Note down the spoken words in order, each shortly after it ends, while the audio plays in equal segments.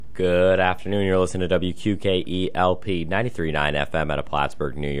Good afternoon. You're listening to WQKELP 93.9 FM out of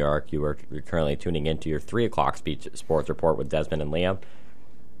Plattsburgh, New York. You're currently tuning into your 3 o'clock sports report with Desmond and Liam.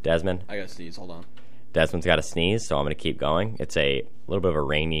 Desmond? I got to sneeze. Hold on. Desmond's got a sneeze, so I'm going to keep going. It's a little bit of a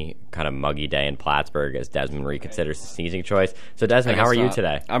rainy, kind of muggy day in Plattsburgh as Desmond reconsiders the sneezing choice. So, Desmond, how are you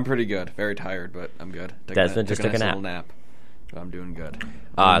today? I'm pretty good. Very tired, but I'm good. Desmond just took a nap. Little nap. I'm doing good.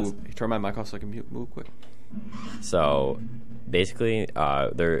 Turn my mic off so I can move quick. So, basically, it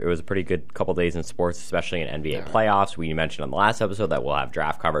was a pretty good couple days in sports, especially in NBA playoffs. We mentioned on the last episode that we'll have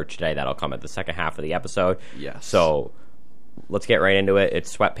draft coverage today. That'll come at the second half of the episode. Yes. So, let's get right into it.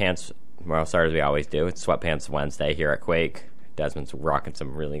 It's sweatpants. Well, start as we always do. It's Sweatpants Wednesday here at Quake. Desmond's rocking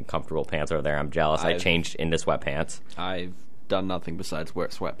some really comfortable pants over there. I'm jealous. I changed into sweatpants. I've done nothing besides wear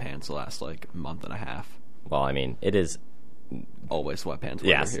sweatpants the last, month and a half. Well, I mean, it is always sweatpants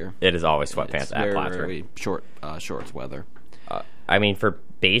weather here. It is always sweatpants at Plattsburgh. Very shorts weather. I mean, for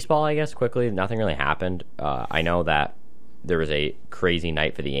baseball, I guess, quickly, nothing really happened. I know that there was a crazy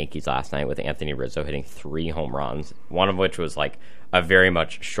night for the Yankees last night with Anthony Rizzo hitting 3 home runs, one of which was a very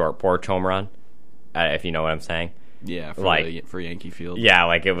much short porch home run, if you know what I'm saying. Yeah, for Yankee Field.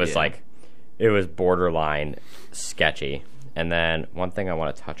 Yeah, it was it was borderline sketchy. And then one thing I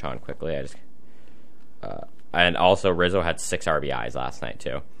want to touch on quickly, and also Rizzo had 6 RBIs last night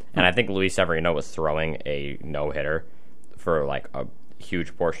too. And I think Luis Severino was throwing a no-hitter for a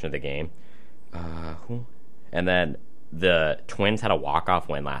huge portion of the game. And then the Twins had a walk-off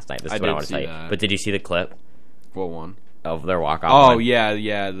win last night. This is what I want to say. But did you see the clip? What one? Of their walk-off win?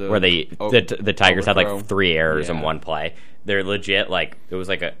 Yeah. Where the Tigers had 3 errors in one play. They're legit, it was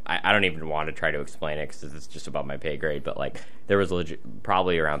I don't even want to try to explain it because it's just above my pay grade, but there was legit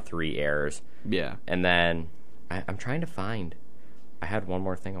probably around 3 errors. Yeah. And then I'm trying to find, I had one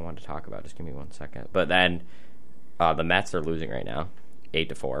more thing I wanted to talk about. Just give me 1 second. But then the Mets are losing right now,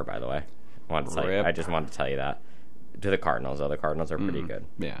 8-4, by the way. I just wanted to tell you that. To the Cardinals, though. The Cardinals are pretty good.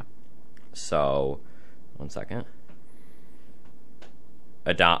 Yeah. So, 1 second.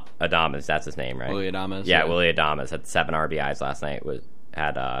 Adames, that's his name, right? Willie Adames. Yeah, Willie Adames had 7 RBIs last night.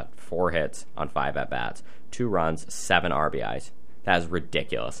 Had 4 hits on 5 at-bats, 2 runs, 7 RBIs. That is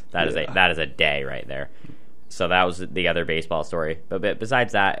ridiculous. That is a day right there. So that was the other baseball story. But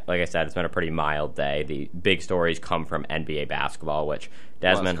besides that, like I said, it's been a pretty mild day. The big stories come from NBA basketball, which,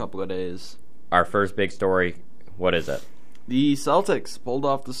 Desmond, last couple of days. Our first big story, what is it? The Celtics pulled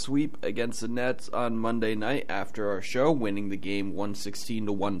off the sweep against the Nets on Monday night after our show, winning the game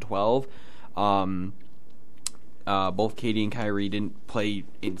 116-112. Both KD and Kyrie didn't play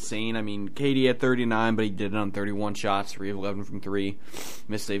insane. I mean, KD had 39, but he did it on 31 shots, 3 of 11 from 3.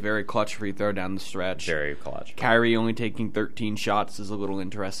 Missed a very clutch free throw down the stretch. Very clutch. Kyrie only taking 13 shots is a little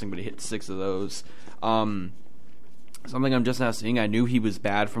interesting, but he hit 6 of those. Something I'm just now seeing, I knew he was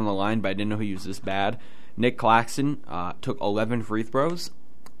bad from the line, but I didn't know he was this bad. Nick Claxton took 11 free throws.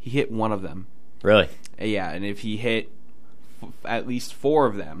 He hit 1 of them. Really? Yeah, and if he hit at least 4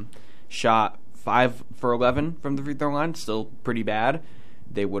 of them, shot 5 for 11 from the free throw line, still pretty bad,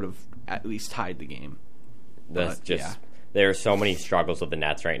 they would have at least tied the game. There are so many struggles with the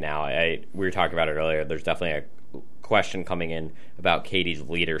Nets right now. We were talking about it earlier. There's definitely a question coming in about KD's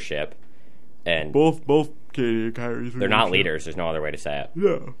leadership. And both KD and Kyrie's they're not leaders. There's no other way to say it.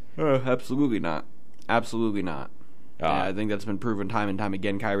 Yeah, absolutely not. Absolutely not. I think that's been proven time and time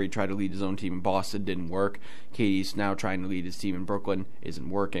again. Kyrie tried to lead his own team in Boston, didn't work. KD's now trying to lead his team in Brooklyn, isn't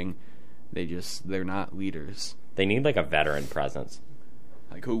working. They're not leaders. They need a veteran presence.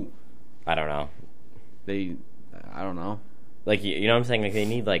 Like who? I don't know. I don't know. You know what I'm saying? They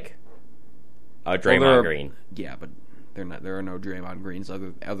need a Draymond Green. Yeah, but there are no Draymond Greens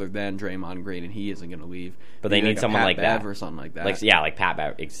other than Draymond Green, and he isn't going to leave. But they need someone like that, or something like that. Like Pat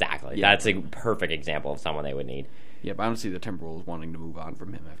Bev, exactly. Yeah. That's a perfect example of someone they would need. Yeah, but I don't see the Timberwolves wanting to move on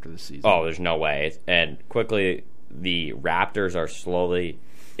from him after this season. Oh, there's no way. And quickly, the Raptors are slowly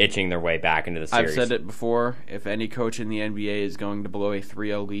itching their way back into the series. I've said it before. If any coach in the NBA is going to blow a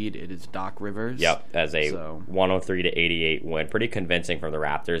 3-0 lead, it is Doc Rivers. Yep, as a 103-88 win. Pretty convincing from the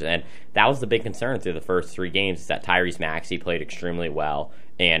Raptors. And that was the big concern through the first 3 games, is that Tyrese Maxey played extremely well,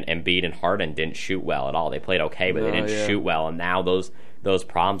 and Embiid and Harden didn't shoot well at all. They played okay, but they didn't shoot well. And now those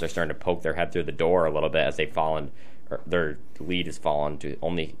problems are starting to poke their head through the door a little bit as they've fallen. Their lead has fallen to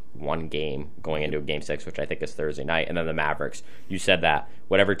only 1 game going into Game 6, which I think is Thursday night. And then the Mavericks, you said that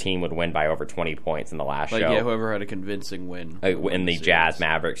whatever team would win by over 20 points in the last show. Yeah, whoever had a convincing win. In the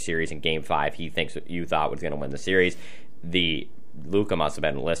Jazz-Mavericks series in Game 5, you thought was going to win the series. Luka must have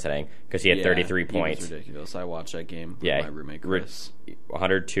been listening because he had 33 points. He was ridiculous. I watched that game with my roommate Chris.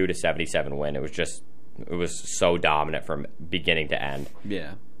 102-77 win. It was so dominant from beginning to end.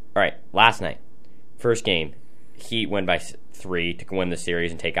 Yeah. All right, last night, first game, Heat win by 3 to win the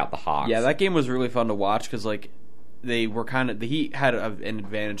series and take out the Hawks. Yeah, that game was really fun to watch because the Heat had an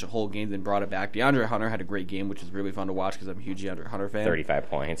advantage the whole game, then brought it back. DeAndre Hunter had a great game, which was really fun to watch because I'm a huge DeAndre Hunter fan. 35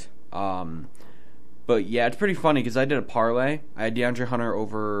 points. But yeah, it's pretty funny because I did a parlay. I had DeAndre Hunter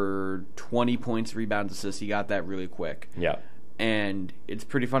over 20 points, rebounds, assists. He got that really quick. Yeah. And it's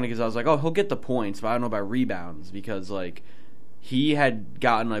pretty funny because I was like, oh, he'll get the points, but I don't know about rebounds because, like, he had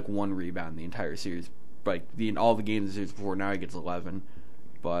gotten, like, 1 rebound the entire series. Like, all the games of the series before, now he gets 11.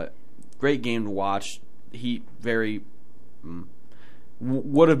 But great game to watch. Heat very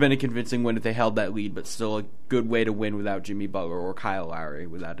would have been a convincing win if they held that lead, but still a good way to win without Jimmy Butler or Kyle Lowry,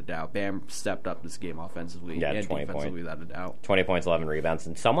 without a doubt. Bam stepped up this game offensively and 20 defensively, points. without a doubt. 20 points, 11 rebounds.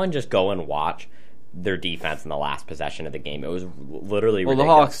 And someone just go and watch their defense in the last possession of the game. It was literally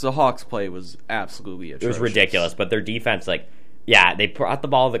ridiculous. The Hawks play was absolutely atrocious. It was ridiculous, but their defense, like, yeah, they brought the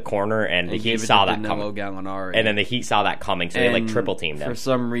ball to the corner, and the Heat saw that coming. Gallinari. And then the Heat saw that coming, so they, like, triple-teamed him. For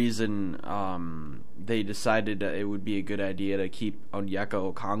some reason, they decided that it would be a good idea to keep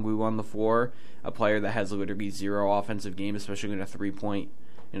Onyeka Okongwu on the floor, a player that has literally 0 offensive game, especially in a three-point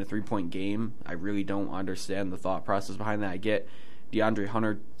game. I really don't understand the thought process behind that. I get DeAndre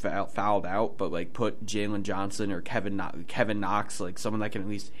Hunter fouled out, but, like, put Jalen Johnson or Kevin Knox, like, someone that can at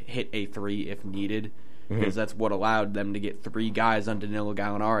least hit a 3 if needed, because that's what allowed them to get 3 guys on Danilo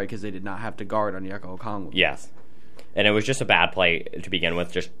Gallinari because they did not have to guard Onyeka Okongwu. Yes. And it was just a bad play to begin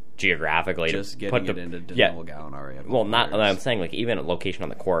with, just geographically. Just getting it into Danilo Gallinari. Well, I'm saying, like, even a location on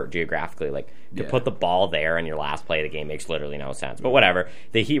the court geographically, like, to put the ball there in your last play of the game makes literally no sense. But whatever.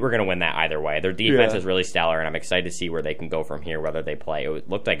 The Heat were going to win that either way. Their defense is really stellar, and I'm excited to see where they can go from here, whether they play. It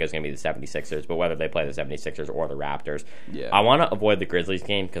looked like it was going to be the 76ers, but whether they play the 76ers or the Raptors. Yeah. I want to avoid the Grizzlies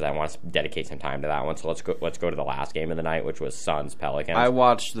game because I want to dedicate some time to that one. So let's go to the last game of the night, which was Suns-Pelicans. I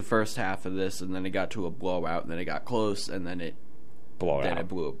watched the first half of this, and then it got to a blowout, and then it got close, and then it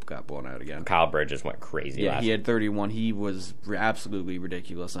got blown out again. Kyle Bridges went crazy. Yeah, he had 31. He was absolutely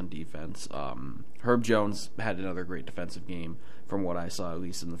ridiculous on defense. Herb Jones had another great defensive game from what I saw, at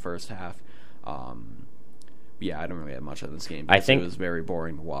least in the first half. Yeah, I don't really have much on this game. I think it was very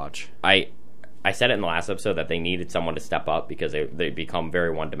boring to watch. I said it in the last episode that they needed someone to step up because they become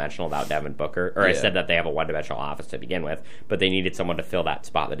very one-dimensional without Devin Booker. Or I said that they have a one-dimensional offense to begin with, but they needed someone to fill that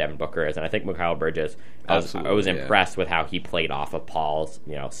spot that Devin Booker is. And I think Mikal Bridges, I was impressed with how he played off of Paul's,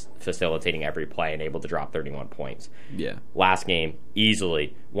 facilitating every play and able to drop 31 points. Yeah. Last game,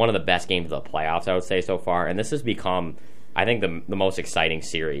 easily one of the best games of the playoffs, I would say, so far. And this has become, I think, the most exciting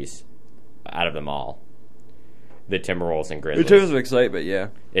series out of them all. The Timberwolves and Grizzlies. In terms of excitement, yeah.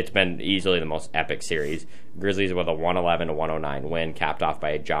 It's been easily the most epic series. Grizzlies with a 111-109 win, capped off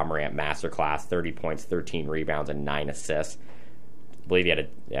by a Ja Morant masterclass, 30 points, 13 rebounds, and 9 assists. I believe he had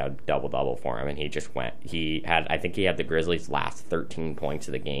a double-double for him, and he just went. I think he had the Grizzlies' last 13 points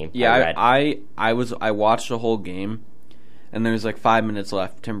of the game. Yeah, I watched the whole game, and there's like 5 minutes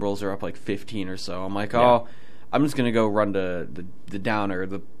left. Timberwolves are up like 15 or so. I'm like, I'm just going to go run to the downer,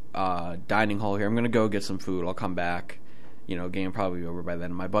 the dining hall here. I'm gonna go get some food. I'll come back. Game probably over by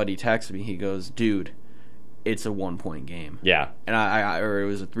then. My buddy texts me. He goes, "Dude, it's a 1-point game." Yeah, and or it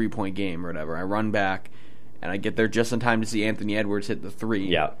was a 3-point game or whatever. I run back, and I get there just in time to see Anthony Edwards hit the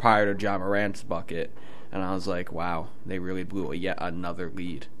 3 prior to Ja Morant's bucket, and I was like, "Wow, they really blew yet another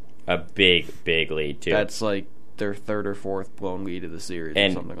lead." A big lead too. That's like their 3rd or 4th blown lead of the series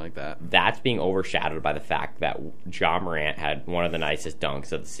or something like that. That's being overshadowed by the fact that Ja Morant had one of the nicest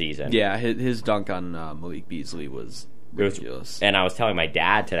dunks of the season. Yeah, his dunk on Malik Beasley was ridiculous. And I was telling my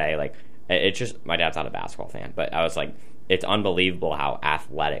dad today, like, it's just, my dad's not a basketball fan, but I was like, it's unbelievable how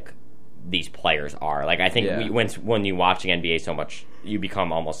athletic these players are. Like, I think when you watch the NBA so much, you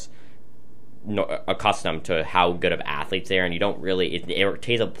become almost accustomed to how good of athletes they are, and you don't really it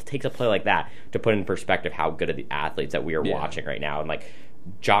takes a play like that to put in perspective how good of the athletes that we are watching right now. And like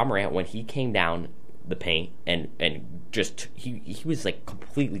Ja Morant, when he came down the paint and just he was like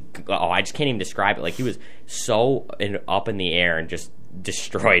completely, I just can't even describe it. Like, he was so up in the air and just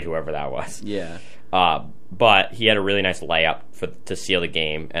destroyed whoever that was. Yeah. But he had a really nice layup to seal the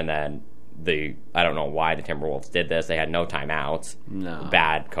game, and then I don't know why the Timberwolves did this. They had no timeouts. No.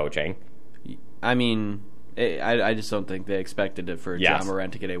 Bad coaching. I mean, I just don't think they expected it for Ja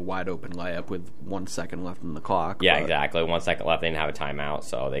Morant to get a wide-open layup with 1 second left on the clock. Yeah, exactly. 1 second left. They didn't have a timeout,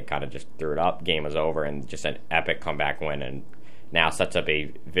 so they kind of just threw it up. Game was over, and just an epic comeback win, and now sets up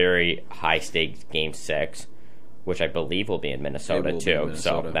a very high-stakes Game 6, which I believe will be in Minnesota, too.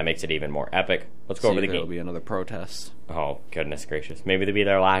 So that makes it even more epic. Let's go over the game. There'll be another protest. Oh, goodness gracious. Maybe there'll be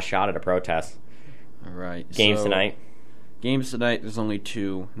their last shot at a protest. All right. Games tonight. Games tonight, there's only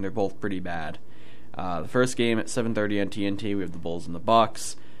 2, and they're both pretty bad. The first game at 7:30 on TNT, we have the Bulls and the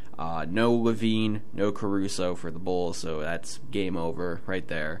Bucks. No Levine, no Caruso for the Bulls, so that's game over right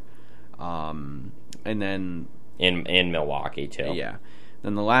there. And then in Milwaukee too. Yeah.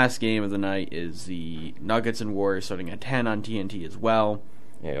 Then the last game of the night is the Nuggets and Warriors starting at 10 on TNT as well.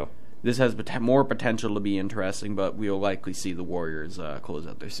 Ew. This has more potential to be interesting, but we'll likely see the Warriors close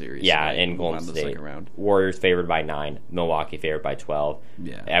out their series. Yeah, in Golden State. Second round. Warriors favored by 9, Milwaukee favored by 12.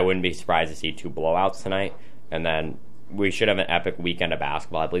 Yeah. I wouldn't be surprised to see 2 blowouts tonight. And then we should have an epic weekend of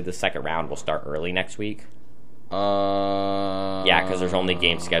basketball. I believe the second round will start early next week. Yeah, because there's only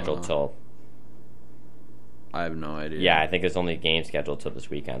games scheduled till... I have no idea. Yeah, I think there's only games scheduled till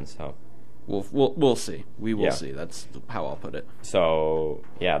this weekend, so... We'll see. We will see. That's how I'll put it. So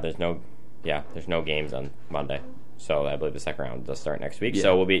there's no games on Monday. So I believe the second round does start next week. Yeah.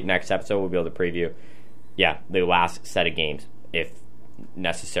 So next episode we'll be able to preview. Yeah, the last set of games, if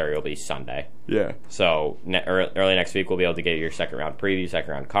necessary, will be Sunday. Yeah. So early next week we'll be able to get your second round preview,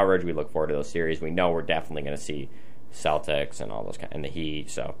 second round coverage. We look forward to those series. We know we're definitely going to see Celtics and all those and the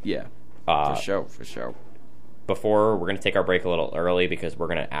Heat. So yeah, for sure. Before we're going to take our break a little early because we're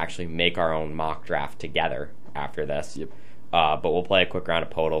going to actually make our own mock draft together after this. Yep. But we'll play a quick round of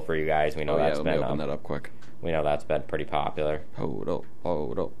Podal for you guys. We know let me open that up quick. We know that's been pretty popular. Podal.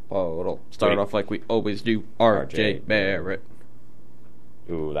 Start off like we always do. RJ Barrett.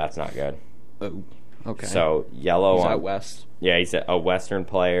 Ooh, that's not good. Oh, okay. So yellow. He's out west. Yeah, he's a Western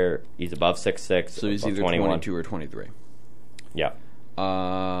player. He's above 6'6". So he's either 22 or 23. Yeah.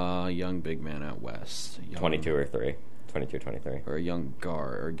 Young big man out west. 22 or 23. Or a young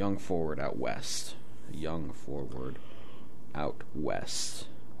guard, or a young forward out west. A young forward out west.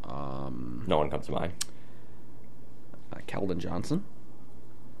 No one comes to mind. Keldon Johnson.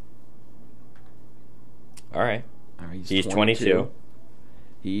 All right. He's 22.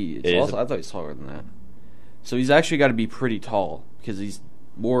 He is also, I thought he was taller than that. So he's actually got to be pretty tall because he's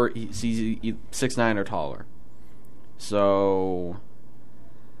 6'9" or taller. So,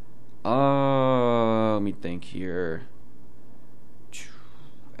 let me think here.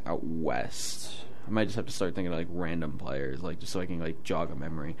 Out west, I might just have to start thinking of, like, random players, like, just so I can, like, jog a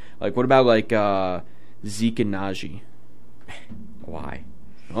memory. Like, what about, like, Zeke and Najee? Why?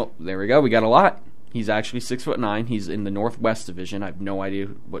 Oh, there we go. We got a lot. He's actually 6'9". He's in the Northwest Division. I have no idea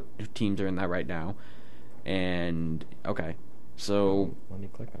what teams are in that right now. And okay, so let me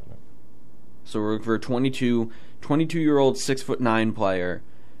click on it. So we're looking for a 22-year-old 6'9" player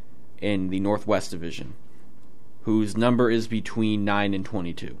in the Northwest Division, whose number is between 9 and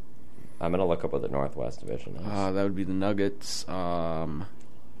 22. I'm gonna look up what the Northwest Division is. That would be the Nuggets. I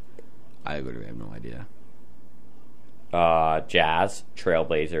literally have no idea. Jazz,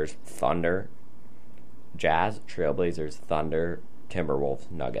 Trailblazers, Thunder.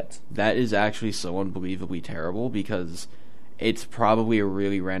 Timberwolves, Nuggets. That is actually so unbelievably terrible because it's probably a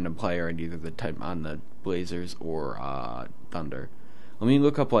really random player in either on the Blazers or Thunder. Let me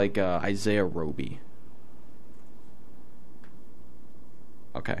look up like Isaiah Roby.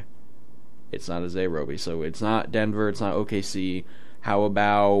 Okay, it's not Isaiah Roby, so it's not Denver, it's not OKC. How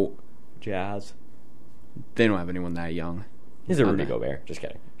about Jazz? They don't have anyone that young. He's a Rudy Gobert. Just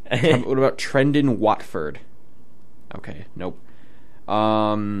kidding. What about Trendon Watford? Okay, nope.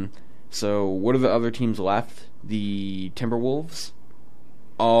 So what are the other teams left? The Timberwolves?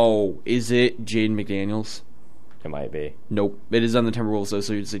 Oh, is it Jaden McDaniels? It might be. Nope, it is on the Timberwolves though.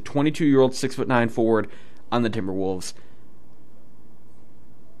 So it's a 22-year-old 6'9" forward on the Timberwolves.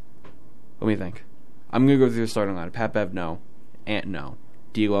 Let me think. I'm gonna go through the starting line. Pat Bev, no. Ant, no.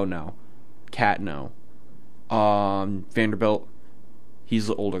 D'Lo, no. Cat, no. Vanderbilt, he's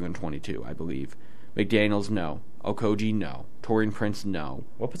older than 22, I believe. McDaniels, no. Okogie, no. Taurean Prince, no.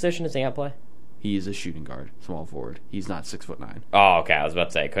 What position does Ant play? He is a shooting guard, small forward. He's not 6'9". Oh, okay. I was about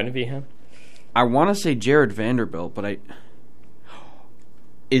to say, couldn't it be him? I want to say Jared Vanderbilt, but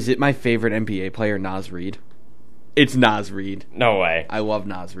is it my favorite NBA player, Naz Reid? It's Naz Reid. No way. I love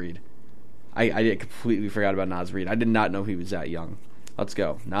Naz Reid. I completely forgot about Naz Reid. I did not know he was that young. Let's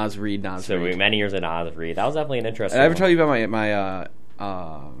go. Naz Reid. So many years of Naz Reid. That was definitely an interesting Did I ever tell you about my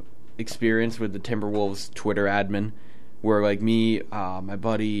experience with the Timberwolves Twitter admin? Where, like, me, my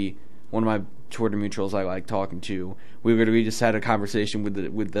buddy, one of my Twitter mutuals I like talking to, we just had a conversation with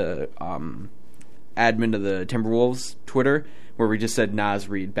the admin of the Timberwolves Twitter, where we just said Naz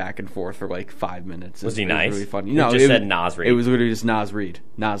Reid back and forth for like 5 minutes. Was he nice? It was really funny. No, just said Naz Reid. It was literally just Naz Reid,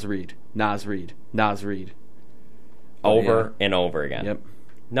 Naz Reid, Naz Reid, Naz Reid. Over and over again. Yep.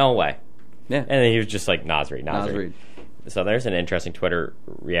 No way. Yeah. And then he was just like Naz Reid, Naz Reid. Reid. So there's an interesting Twitter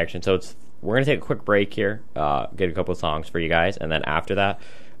reaction. So it's we're going to take a quick break here, get a couple of songs for you guys, and then after that,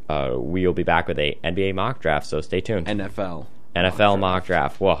 we'll be back with a NBA mock draft, so stay tuned. NFL mock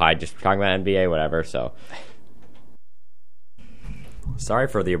draft. Well, hi, just talking about NBA, whatever, so. Sorry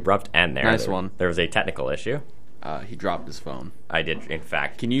for the abrupt end there. Nice one. There was a technical issue. He dropped his phone. I did, in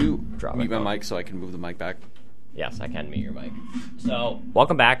fact. Can you mute my mic so I can move the mic back? Yes, I can mute your mic. So,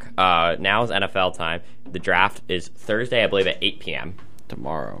 welcome back. Now is NFL time. The draft is Thursday, I believe, at 8 p.m.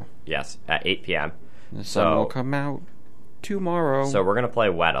 Tomorrow. Yes, at 8 p.m. The sun will come out tomorrow. So, we're going to play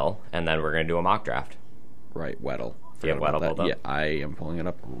Weddle, and then we're going to do a mock draft. Right, Weddle. Do you have Weddle pulled up? Yeah, I am pulling it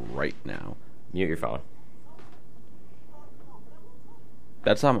up right now. Mute your phone.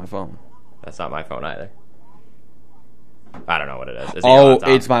 That's not my phone. That's not my phone either. I don't know what it is.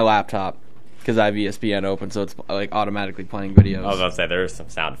 It's my laptop. Because I have ESPN open, so it's like automatically playing videos. I was going to say, there's some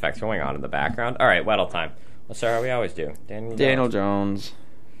sound effects going on in the background. All right, Weddle time. Let's start how we always do. Daniel Jones.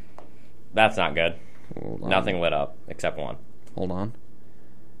 That's not good. Nothing lit up, except one. Hold on.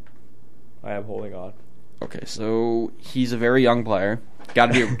 I am holding on. Okay, so he's a very young player.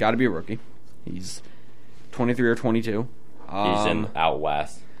 Got to be a rookie. He's 23 or 22. He's in out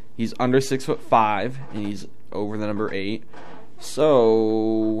west. He's under 6'5", and he's over the number 8.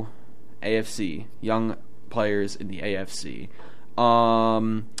 So AFC, young players in the AFC.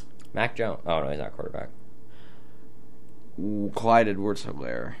 Mac Jones. Oh no, he's not quarterback. Clyde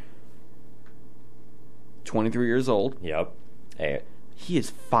Edwards-Helaire. 23 years old. Yep. Hey. He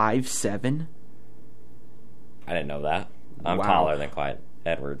is 5'7". I didn't know that. I'm taller than Clyde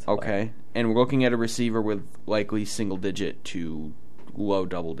Edwards. Okay. And we're looking at a receiver with likely single-digit to low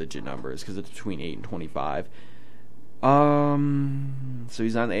double-digit numbers because it's between 8 and 25. So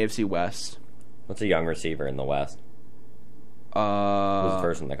he's on the AFC West. What's a young receiver in the West? Who's the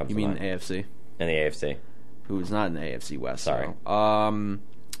person that comes to mind? You mean AFC? In the AFC. Who's not in the AFC West. Sorry. So.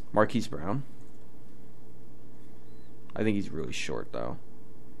 Marquise Brown. I think he's really short, though.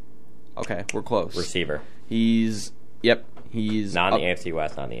 Okay, we're close. Receiver. He's not in the AFC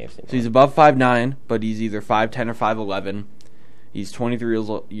West, not in the AFC North. So he's above 5'9", but he's either 5'10" or 5'11". He's 23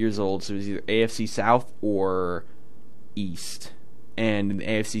 years old, so he's either AFC South or East. And in the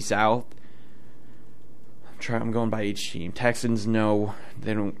AFC South, I'm going by each team. Texans, no.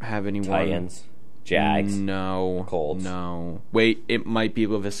 They don't have anyone. Titans. Jags. No. Colts. No. Wait, it might be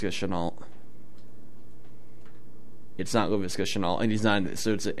Laviska Shenault. It's not Laviska Shenault, and he's not.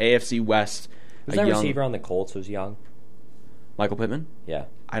 So it's an AFC West. Who's that receiver on the Colts who's young? Michael Pittman? Yeah.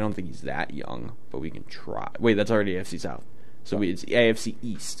 I don't think he's that young, but we can try. Wait, that's already AFC South. So it's AFC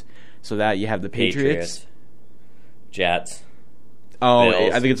East. So that you have the Patriots. Jets. Oh,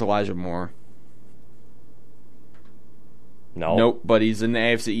 Bills. I think it's Elijah Moore. No. Nope, but he's in the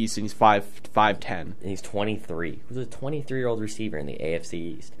AFC East, and he's 5'10". And he's 23. Who's a 23-year-old receiver in the AFC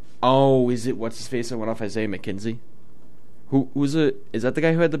East? Oh, is it, what's his face that went off, Isaiah McKenzie? Is that the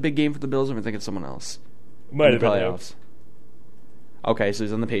guy who had the big game for the Bills, or am I thinking of someone else? Might have been playoffs. Okay, so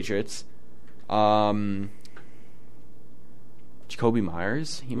he's on the Patriots. Jacoby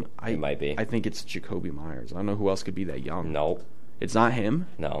Myers? He might be. I think it's Jacoby Myers. I don't know who else could be that young. Nope. It's not him?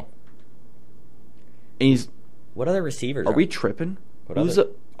 No. And he's... What other receivers Are we tripping? The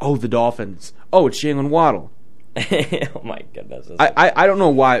Dolphins. Oh, it's Jalen Waddle. Oh my goodness. I don't know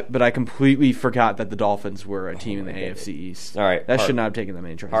why, but I completely forgot that the Dolphins were a team in the AFC East. All right. That should not have taken that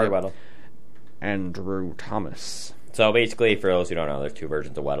many tries. Hard Weddle. Andrew Thomas. So basically, for those who don't know, there's two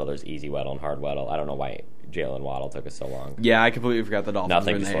versions of Weddle. There's easy Weddle and hard Weddle. I don't know why Jalen Waddle took us so long. Yeah, I completely forgot the Dolphins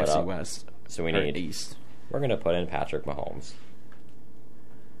were in the AFC West. So we need East. We're going to put in Patrick Mahomes.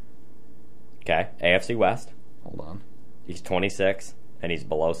 Okay, AFC West. Hold on. He's 26, and he's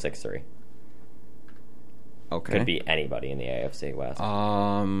below 6'3". Okay. Could be anybody in the AFC West.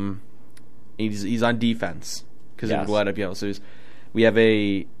 He's on defense because it would let up yellow. So we have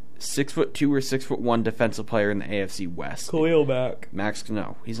a 6'2" or 6'1" defensive player in the AFC West. Khalil Mack.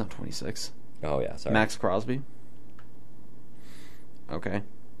 No, he's not 26. Oh yeah, sorry. Max Crosby. Okay.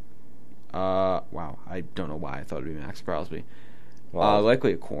 Wow, I don't know why I thought it'd be Max Crosby. Well,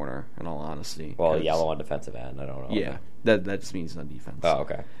 likely a corner, in all honesty. Well, yellow on defensive end. I don't know. Yeah, that just means on defense. Oh,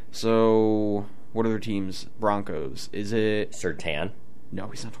 okay. So, what other teams? Broncos. Is it Surtain? No,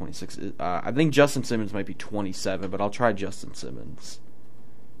 he's not 26. I think Justin Simmons might be 27, but I'll try Justin Simmons.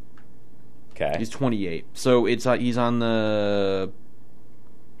 Okay. He's 28. So he's on the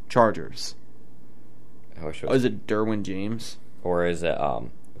Chargers. Is it Derwin James? Or is it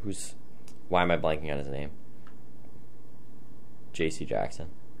why am I blanking on his name? J.C. Jackson.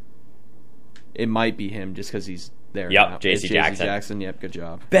 It might be him just because he's there. Yep, J.C. Jackson. Yep, good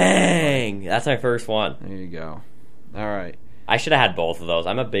job. Bang! That's my first one. There you go. All right. I should have had both of those.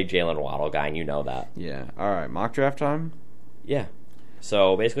 I'm a big Jalen Waddle guy, and you know that. Yeah. All right, mock draft time? Yeah.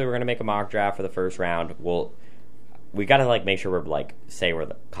 So basically, we're gonna make a mock draft for the first round. We gotta like make sure we're like say where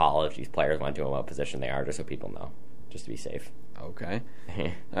the college these players went to and what position they are, just so people know, just to be safe. Okay.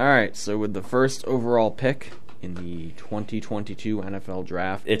 All right. So with the first overall pick in the 2022 NFL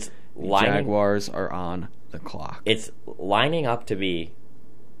Draft, the Jaguars are on the clock. It's lining up to be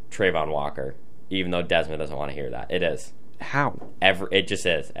Trayvon Walker, even though Desmond doesn't want to hear that. It is. How? It just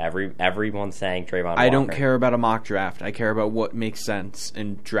is. Everyone's saying Trayvon Walker. I don't care about a mock draft. I care about what makes sense.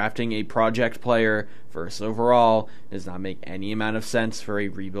 And drafting a project player first overall does not make any amount of sense for a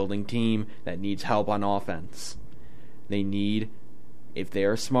rebuilding team that needs help on offense. If they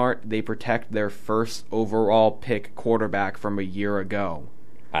are smart, they protect their first overall pick quarterback from a year ago.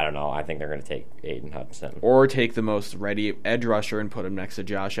 I don't know. I think they're going to take Aiden Hutchinson. Or take the most ready edge rusher and put him next to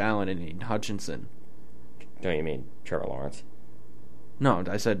Josh Allen and Aiden Hutchinson. Don't you mean Trevor Lawrence? No,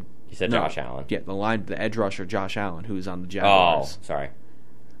 I said... You said Josh Allen. Yeah, the edge rusher, Josh Allen, who's on the Jaguars. Oh, sorry.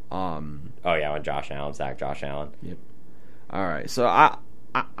 When Josh Allen sacked Josh Allen. Yep. All right, so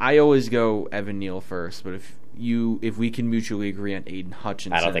I always go Evan Neal first, but if we can mutually agree on Aiden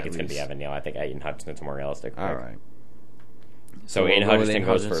Hutchinson... I don't think it's going to be Evan Neal. I think Aiden Hutchinson's more realistic. All right. So Aiden Hutchinson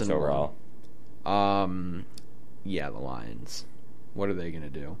goes first overall. Yeah, the Lions. What are they going to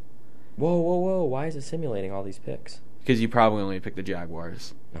do? Whoa! Why is it simulating all these picks? Because you probably only pick the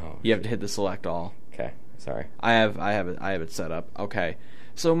Jaguars. Oh, you have to hit the select all. Okay, sorry. I have it set up. Okay,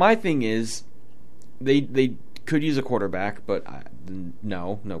 so my thing is, they could use a quarterback, but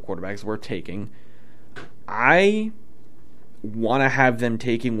no quarterbacks worth taking. I want to have them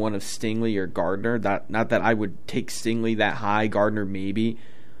taking one of Stingley or Gardner. Not that I would take Stingley that high. Gardner maybe.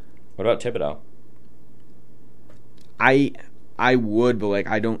 What about Thibodeau? I would, but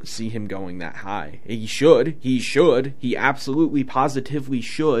I don't see him going that high. He should. He absolutely, positively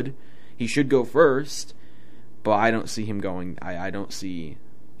should. He should go first, but I don't see him going. I don't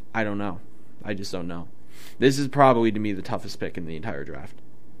know. I just don't know. This is probably to me the toughest pick in the entire draft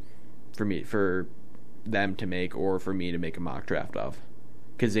for them to make, or for me to make a mock draft of,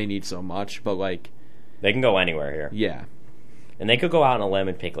 because they need so much. But they can go anywhere here. Yeah, and they could go out on a limb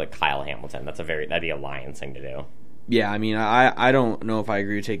and pick Kyle Hamilton. That'd be a Lions thing to do. Yeah, I mean, I don't know if I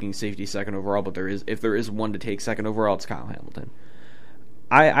agree with taking safety second overall, but if there is one to take second overall, it's Kyle Hamilton.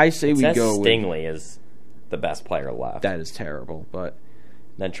 I say we go with Stingley is the best player left. That is terrible, but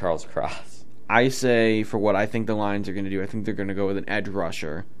then Charles Cross. I say, for what I think the Lions are going to do, I think they're going to go with an edge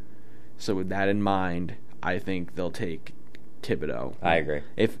rusher. So with that in mind, I think they'll take Thibodeau. I agree.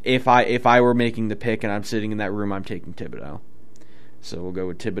 If I were making the pick and I'm sitting in that room, I'm taking Thibodeau. So we'll go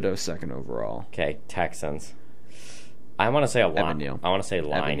with Thibodeau second overall. Okay, Texans. I want to say Evan Neal. I want to say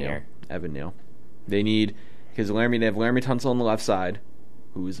line here. Evan Neal. They need, because they have Laramie Tunsil on the left side,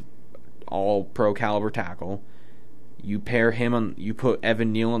 who's all pro caliber tackle. You put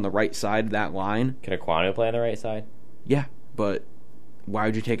Evan Neal on the right side of that line. Can Ekwonu play on the right side? Yeah, but why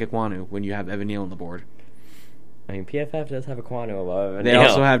would you take Ekwonu when you have Evan Neal on the board? I mean, PFF does have Ekwonu above Evan They Neal.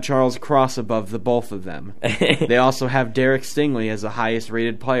 also have Charles Cross above the both of them. They also have Derek Stingley as the highest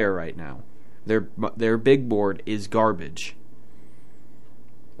rated player right now. Their big board is garbage.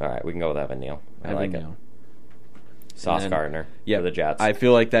 All right, we can go with Evan Neal. I like it. Sauce Gardner for the Jets. I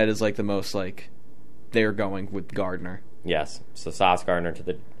feel like that is the most they're going with Gardner. Yes, so Sauce Gardner to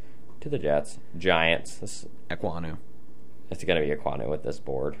the Jets. Giants. Ekwonu. It's going to be Ekwonu with this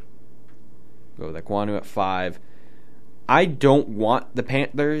board. Go with Ekwonu at 5. I don't want the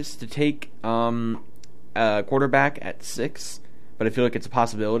Panthers to take a quarterback at 6, but I feel like it's a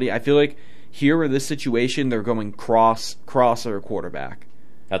possibility. I feel like here in this situation, they're going cross or quarterback.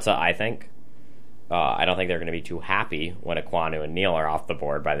 That's what I think. I don't think they're going to be too happy when Ekwonu and Neal are off the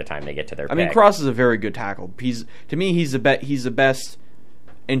board by the time they get to their pick. I mean, Cross is a very good tackle. He's the best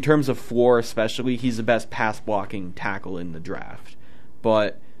in terms of floor, especially. He's the best pass blocking tackle in the draft.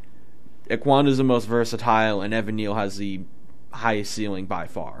 But Ekwonu is the most versatile, and Evan Neal has the highest ceiling by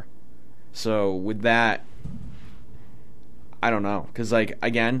far. So with that, I don't know, because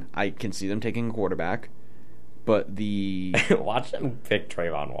again, I can see them taking a quarterback, but watch them pick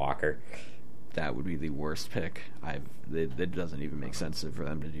Trayvon Walker. That would be the worst pick. It doesn't even make sense for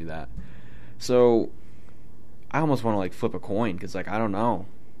them to do that. So I almost want to flip a coin, because I don't know.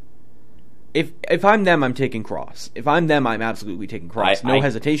 If I'm them, I'm taking Cross. If I'm them, I'm absolutely taking Cross. No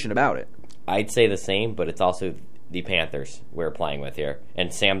hesitation about it. I'd say the same, but it's also the Panthers we're playing with here,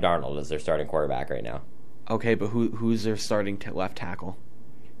 and Sam Darnold is their starting quarterback right now. Okay, but who's their starting left tackle?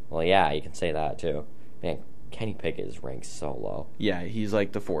 Well, yeah, you can say that too. Man, Kenny Pickett is ranked so low. Yeah, he's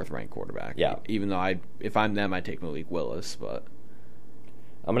like the 4th ranked quarterback. Yeah. Even though if I'm them, I'd take Malik Willis, but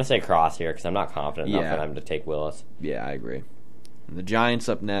I'm going to say Cross here because I'm not confident enough for them to take Willis. Yeah, I agree. And the Giants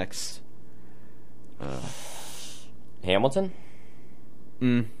up next. Hamilton?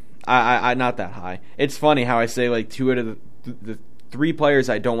 I not that high. It's funny how I say like 2 out of the 3 players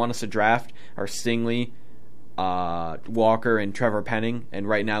I don't want us to draft are Stingley, Walker, and Trevor Penning, and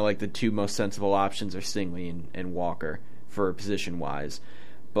right now like the 2 most sensible options are Stingley and Walker for position wise.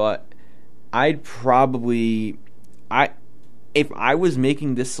 But I'd probably if I was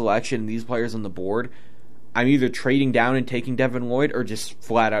making this selection and these players on the board, I'm either trading down and taking Devin Lloyd or just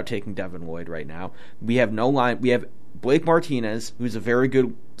flat out taking Devin Lloyd right now. We have no line. We have Blake Martinez, who's a very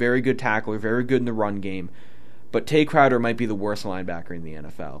good tackler, very good in the run game, but Tay Crowder might be the worst linebacker in the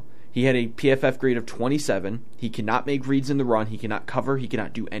NFL. He had a PFF grade of 27. He cannot make reads in the run. He cannot cover. He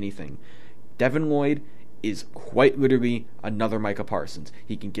cannot do anything. Devin Lloyd is quite literally another Micah Parsons.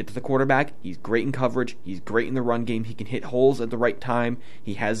 He can get to the quarterback. He's great in coverage. He's great in the run game. He can hit holes at the right time.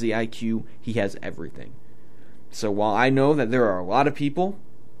 He has the IQ. He has everything. So while I know that there are a lot of people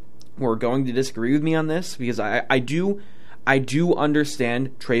who are going to disagree with me on this, because I do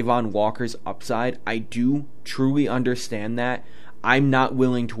understand Trayvon Walker's upside. I do truly understand that. I'm not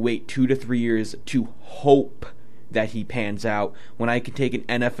willing to wait 2 to 3 years to hope that he pans out when I can take an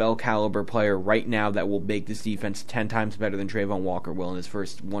NFL caliber player right now that will make this defense 10 times better than Trayvon Walker will in his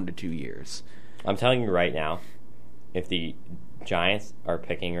first 1 to 2 years. I'm telling you right now, if the Giants are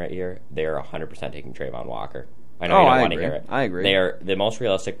picking right here, they're 100% taking Trayvon Walker. I know you don't want to hear it. I agree. The most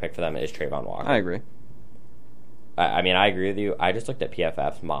realistic pick for them is Trayvon Walker. I agree. I mean, I agree with you. I just looked at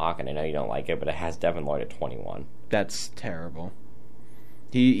PFF's mock, and I know you don't like it, but it has Devin Lloyd at 21. That's terrible.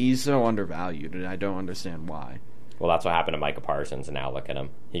 He's so undervalued, and I don't understand why. Well, that's what happened to Micah Parsons, and now look at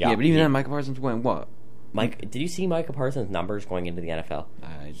him. But even then, Micah Parsons went what? Did you see Micah Parsons' numbers going into the NFL?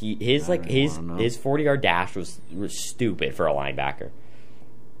 His 40-yard dash was stupid for a linebacker.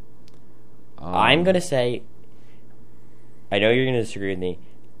 I'm gonna say, I know you're gonna disagree with me.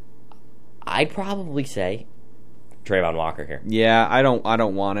 I'd probably say Trayvon Walker here. Yeah, I don't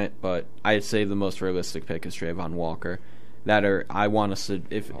want it, but I'd say the most realistic pick is Trayvon Walker. I want us to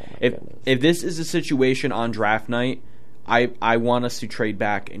if this is a situation on draft night, I want us to trade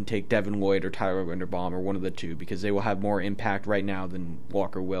back and take Devin Lloyd or Tyler Linderbaum or one of the two because they will have more impact right now than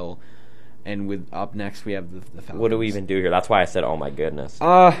Walker will. And with up next we have the Falcons. What do we even do here? That's why I said, oh my goodness.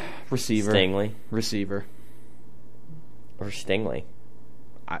 Receiver. Stingley. Receiver. Or Stingley.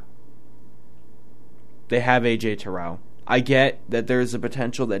 They have A.J. Terrell. I get that there's a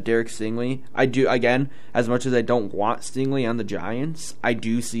potential that Derek Stingley, I do, again, as much as I don't want Stingley on the Giants, I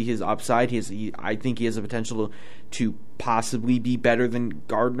do see his upside. I think he has a potential to possibly be better than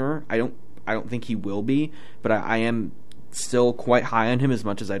Gardner. I don't think he will be, but I am still quite high on him as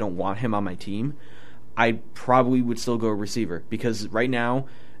much as I don't want him on my team. I probably would still go receiver because right now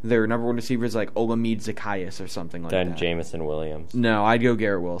their number one receiver is like Olamide Zacchaeus or something like that. Then Jamison Williams. No, I'd go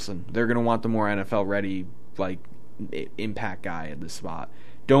Garrett Wilson. They're going to want the more NFL ready like impact guy at this spot.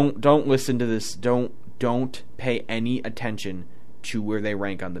 Don't listen to this. Don't pay any attention to where they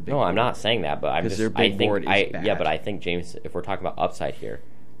rank on the big board. No, I'm not saying that, but their big board is bad. Yeah, but I think James. If we're talking about upside here,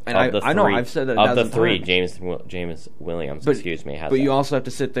 and I know I've said that of the three, James Williams, has. But you also have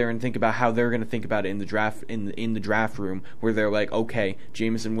to sit there and think about how they're going to think about it in the draft in the draft room, where they're like, okay,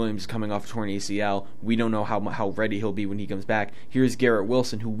 Jameson Williams is coming off a torn ACL. We don't know how ready he'll be when he comes back. Here's Garrett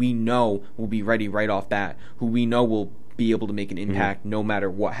Wilson, who we know will be ready right off bat, who we know will be able to make an impact no matter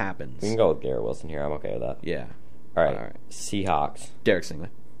what happens. We can go with Garrett Wilson here. I'm okay with that. Yeah. All right. Seahawks. Derek Stingley.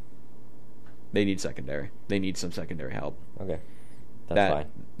 They need secondary. They need some secondary help. Okay. That's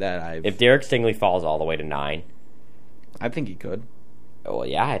fine. If Derek Stingley falls all the way to 9, I think he could. Oh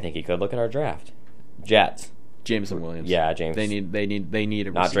yeah, I think he could. Look at our draft. Jets. Jameson Williams. Yeah, James. They need a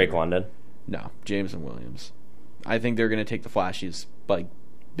receiver. Not Drake London. No, Jameson Williams. I think they're going to take the flashiest,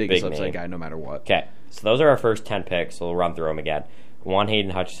 biggest upside guy no matter what. Okay, so those are our first 10 picks. So we'll run through them again. 1 Hayden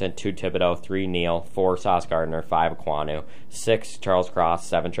Hutchinson, 2 Thibodeau, 3 Neal, 4 Sauce Gardner, 5 Aquanu, 6 Charles Cross,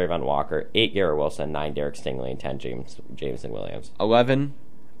 7 Trayvon Walker, 8 Garrett Wilson, 9 Derek Stingley, and 10 Jameson Williams. 11.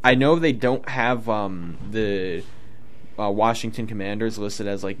 I know they don't have the Washington Commanders listed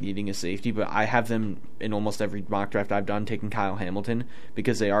as needing a safety, but I have them in almost every mock draft I've done taking Kyle Hamilton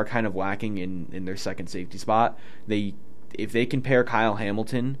because they are kind of lacking in their second safety spot. If they can pair Kyle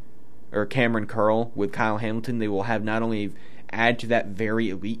Hamilton or Cameron Curl with Kyle Hamilton, they will have not only add to that very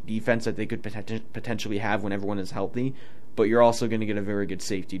elite defense that they could potentially have when everyone is healthy, but you're also going to get a very good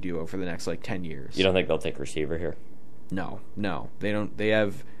safety duo for the next 10 years. You don't think they'll take receiver here? No, they don't. They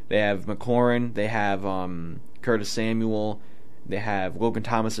have They have McLaurin. They have Curtis Samuel. They have Logan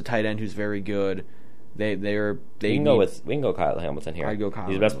Thomas, a tight end who's very good. We can go Kyle Hamilton here. I'd go Kyle.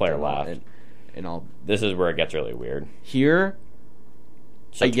 He's the best player left. This is where it gets really weird. Here,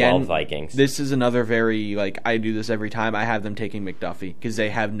 so again, 12 Vikings. This is another very I do this every time. I have them taking McDuffie because they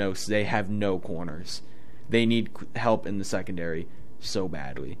have no corners. They need help in the secondary so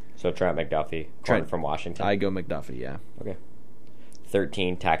badly. So Trent McDuffie, from Washington. I go McDuffie. Yeah. Okay.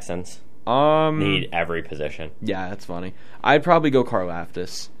 13 Texans. Need every position. Yeah, that's funny. I'd probably go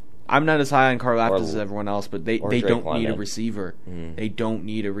Karlaftis. I'm not as high on Karlaftis as everyone else, but they don't need a receiver. They don't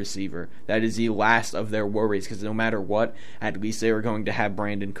need a receiver. That is the last of their worries because no matter what, at least they are going to have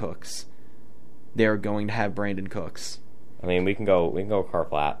Brandon Cooks. They're going to have Brandon Cooks. I mean, we can go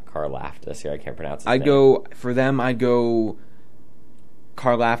Karlaftis here. I can't pronounce his name. I'd go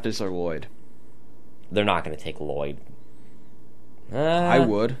Karlaftis or Lloyd. They're not going to take Lloyd. I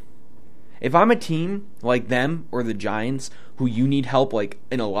would. If I'm a team like them or the Giants who you need help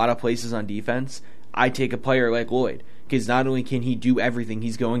in a lot of places on defense, I take a player like Lloyd because not only can he do everything,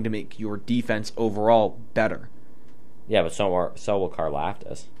 he's going to make your defense overall better. Yeah, but so will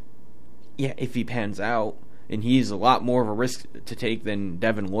Karlaftis. Yeah, if he pans out, and he's a lot more of a risk to take than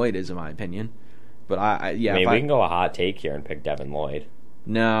Devin Lloyd is, in my opinion. But we can go a hot take here and pick Devin Lloyd.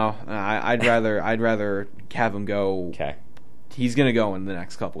 No, I'd rather have him go. Okay. He's going to go in the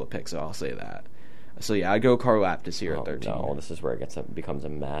next couple of picks, so I'll say that. So, yeah, I'd go Karlaftis here at 13. No, this is where it becomes a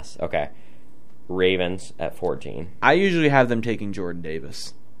mess. Okay. Ravens at 14. I usually have them taking Jordan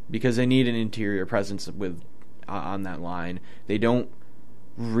Davis because they need an interior presence on that line. They don't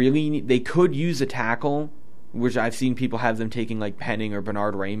really need... They could use a tackle, which I've seen people have them taking Penning or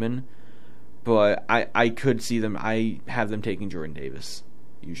Bernard Raymond, but I could see them... I have them taking Jordan Davis,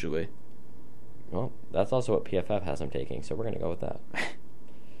 usually. Well, that's also what PFF has him taking, so we're going to go with that.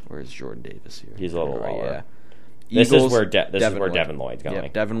 Where's Jordan Davis here? He's a little lower. Yeah. This is where Devin Lloyd's going. Yeah,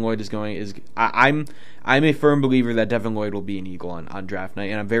 Devin Lloyd is going. I'm a firm believer that Devin Lloyd will be an Eagle on draft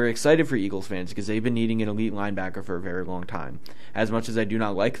night, and I'm very excited for Eagles fans because they've been needing an elite linebacker for a very long time. As much as I do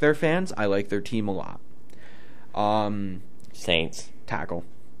not like their fans, I like their team a lot. Saints tackle.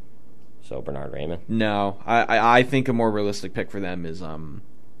 So Bernard Raymond. No, I think a more realistic pick for them is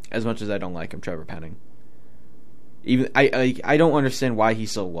as much as I don't like him, Trevor Penning. Even I don't understand why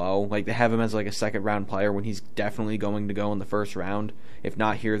he's so low. They have him as a second round player when he's definitely going to go in the first round, if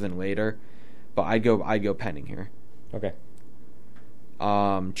not here then later. But I'd go Penning here. Okay.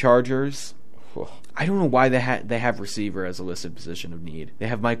 Chargers. I don't know why they have receiver as a listed position of need. They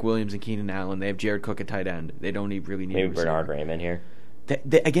have Mike Williams and Keenan Allen. They have Jared Cook at tight end. They don't really need maybe a receiver. Bernard Raymond here.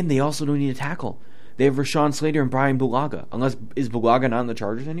 They also don't need a tackle. They have Rashawn Slater and Brian Bulaga. Is Bulaga not in the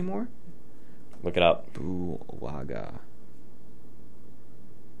Chargers anymore? Look it up. Bulaga.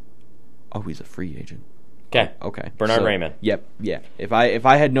 Oh, he's a free agent. Okay. Oh, okay. Bernard Raymond. Yep. Yeah. If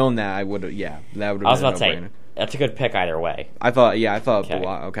I had known that, I would have. Yeah, that would have. I was about to say that's a good pick either way. I thought. Okay.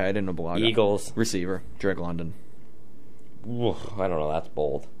 Bulaga. Okay, I didn't know Bulaga. Eagles receiver Drake London. Oof, I don't know. That's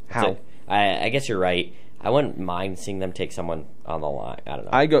bold. How? I guess you're right. I wouldn't mind seeing them take someone on the line. I don't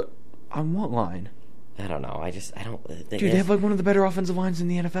know. I go on what line? I don't know. I don't. Dude, they have one of the better offensive lines in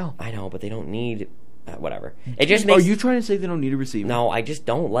the NFL. I know, but they don't need whatever. It just makes. Are you trying to say they don't need a receiver? No, I just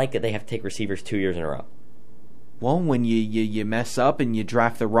don't like that they have to take receivers 2 years in a row. Well, when you mess up and you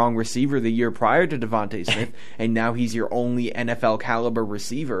draft the wrong receiver the year prior to Devontae Smith, and now he's your only NFL caliber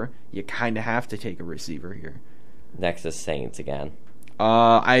receiver, you kind of have to take a receiver here. Next is Saints again.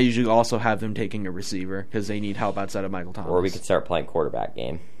 I usually also have them taking a receiver because they need help outside of Michael Thomas. Or we could start playing quarterback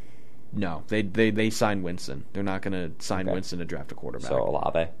game. No, they sign Winston. They're not going to sign Winston to draft a quarterback. So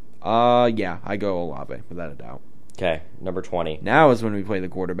Olave? Yeah, I go Olave without a doubt. Okay, number 20. Now is when we play the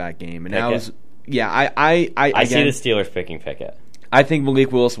quarterback game, and now is I see the Steelers picking Pickett. I think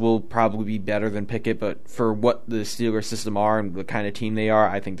Malik Willis will probably be better than Pickett, but for what the Steelers system are and the kind of team they are,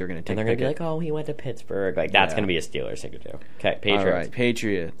 I think they're going to take Pickett. And they're going to be like, oh, he went to Pittsburgh. That's going to be a Steelers thing to do. Okay, Patriots. All right,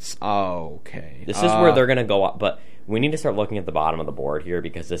 Patriots. Oh, okay. This is where they're going to go up, but we need to start looking at the bottom of the board here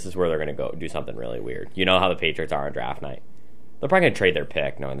because this is where they're going to go do something really weird. You know how the Patriots are on draft night. They're probably going to trade their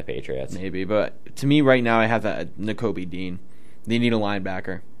pick, knowing the Patriots. Maybe, but to me right now I have that Nakobe Dean. They need a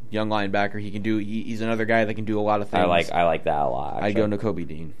linebacker. Young linebacker. He can do. He's another guy that can do a lot of things. I like that a lot. Actually. I go Nakobe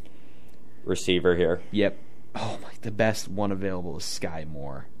Dean. Receiver here. Yep. Oh my! The best one available is Sky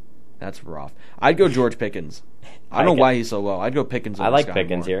Moore. That's rough. I'd go George Pickens. I don't know why he's so low. I'd go Pickens. I like Sky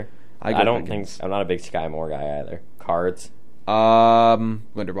Pickens Moore. here. I don't think I'm not a big Sky Moore guy either. Cards. Linderbaum.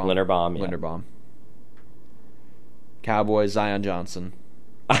 Yeah. Linderbaum. Cowboys. Zion Johnson.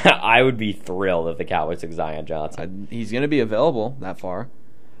 I would be thrilled if the Cowboys took Zion Johnson. He's going to be available that far.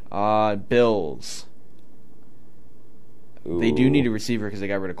 Bills. Ooh. They do need a receiver because they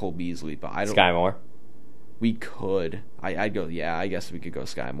got rid of Cole Beasley, but I don't. Sky Moore. We could. I'd go. Yeah, I guess we could go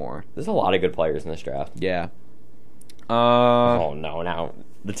Sky Moore. There's a lot of good players in this draft. Yeah. Oh no! Now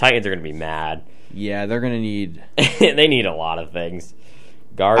the Titans are going to be mad. Yeah, they're going to need. They need a lot of things.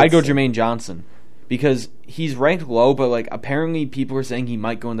 Guards. I'd go Jermaine Johnson because he's ranked low, but like apparently people are saying he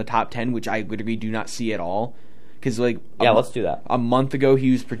might go in the top 10, which I literally do not see at all. Because let's do that. A month ago, he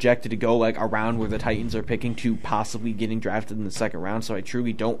was projected to go like around where the Titans are picking to possibly getting drafted in the second round. So I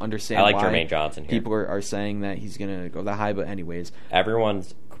truly don't understand. I like why Jermaine Johnson here. People are saying that he's gonna go that high, but anyways,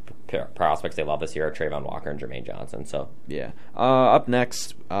 everyone's prospects they love this year are Trayvon Walker and Jermaine Johnson. So yeah. Up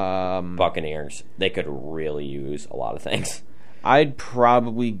next, Buccaneers. They could really use a lot of things. I'd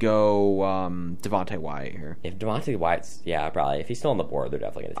probably go Devontae Wyatt here. If Devontae Wyatt's, probably. If he's still on the board, they're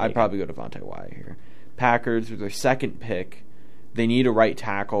definitely going to take I'd probably go Devontae Wyatt here. Packers with their second pick, they need a right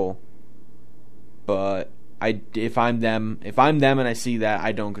tackle. But if I'm them and I see that,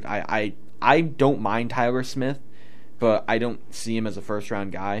 I don't mind Tyler Smith, but I don't see him as a first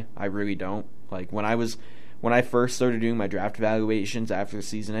round guy. I really don't. Like when I first started doing my draft evaluations after the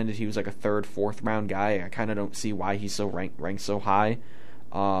season ended, he was like a third, fourth round guy. I kind of don't see why he's so ranked so high.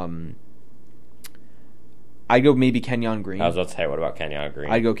 I'd go maybe Kenyon Green. I was about to say, what about Kenyon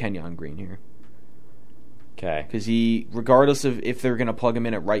Green? I'd go Kenyon Green here. Okay. Because he, regardless of if they're going to plug him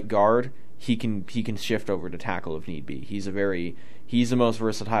in at right guard, he can shift over to tackle if need be. He's the most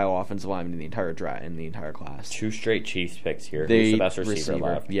versatile offensive lineman in the entire draft in the entire class. 2 straight Chiefs picks here. Who's the best receiver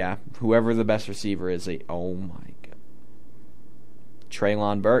left? Yeah, whoever the best receiver is. Oh my god,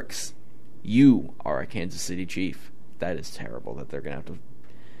 Treylon Burks, you are a Kansas City Chief. That is terrible that they're gonna have to.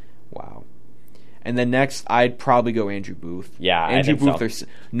 Wow. And then next, I'd probably go Andrew Booth. Yeah, Andrew I think Booth. so.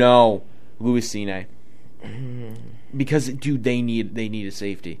 No, Louis Cine. Because dude, they need a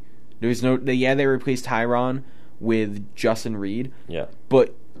safety. There's no. They replaced Tyron with Justin Reed. Yeah.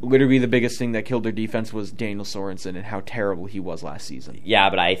 But literally the biggest thing that killed their defense was Daniel Sorensen and how terrible he was last season.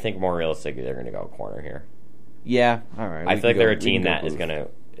 Yeah, but I think more realistically they're going to go corner here. Yeah, all right. I feel like they're a team that is going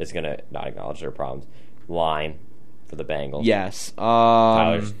to not acknowledge their problems. Line for the Bengals. Yes.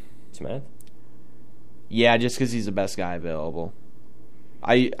 Tyler Smith? Yeah, just because he's the best guy available.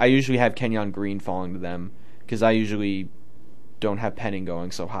 I usually have Kenyon Green falling to them because I usually don't have Penning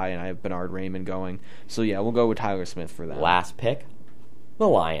going so high, and I have Bernard Raymond going. So yeah, we'll go with Tyler Smith for that. Last pick, the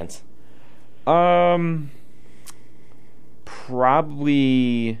Lions.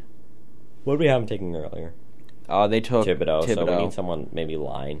 Probably. What did we have him taking earlier? They took Thibodeau. So we need someone maybe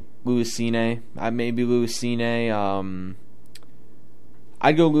line. Louis Cine. Maybe Louis Cine.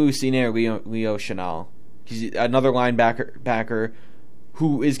 I'd go Louis Cine or Leo Chenal. He's another linebacker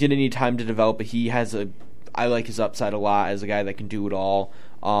who is going to need time to develop, but I like his upside a lot as a guy that can do it all.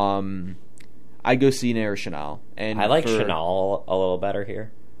 I'd go Cine or Chenal. And I like Chenal a little better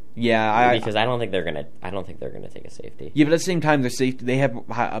here. Yeah, because I don't think they're gonna take a safety. Yeah, but at the same time, they have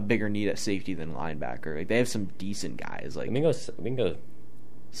a bigger need at safety than linebacker. Like they have some decent guys. Like we can go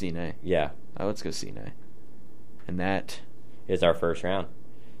Cine. Yeah. Let's go Cine. And that is our first round.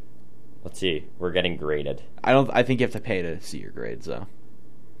 Let's see. We're getting graded. I think you have to pay to see your grades though.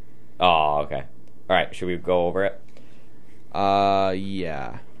 Oh, okay. All right. Should we go over it?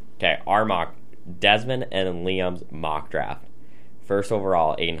 Yeah. Okay. Our mock Desmond and Liam's mock draft. First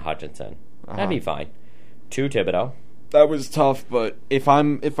overall, Aiden Hutchinson. That'd be fine. 2 Thibodeau. That was tough, but if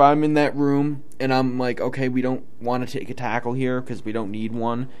I'm in that room and I'm like, okay, we don't want to take a tackle here because we don't need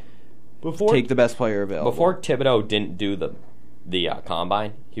one. Take the best player available. Before Thibodeau didn't do the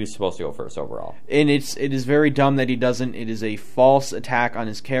combine, he was supposed to go first overall. And it is very dumb that he doesn't. It is a false attack on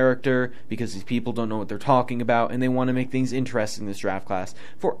his character because these people don't know what they're talking about and they want to make things interesting in this draft class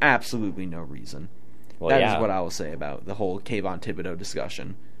for absolutely no reason. Well, that is what I will say about the whole Kayvon Thibodeau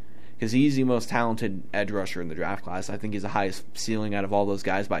discussion. Because he's the most talented edge rusher in the draft class. I think he's the highest ceiling out of all those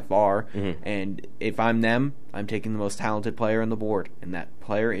guys by far. Mm-hmm. And if I'm them, I'm taking the most talented player on the board. And that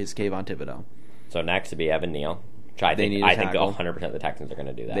player is Kayvon Thibodeau. So next would be Evan Neal. I think 100% the Texans are going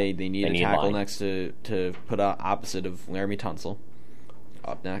to do that. They need a tackle line next to put opposite of Laramie Tunsil.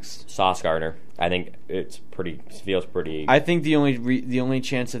 Up next, Sauce Gardner. I think feels pretty. I think the only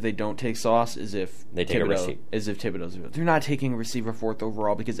chance that they don't take Sauce is if they take Thibodeau's available. They're not taking a receiver 4th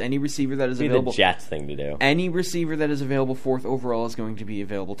overall because any receiver that is available, the Jets thing to do. Any receiver that is available 4th overall is going to be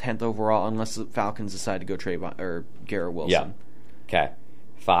available 10th overall unless the Falcons decide to go Trayvon or Garrett Wilson. Yeah. Okay.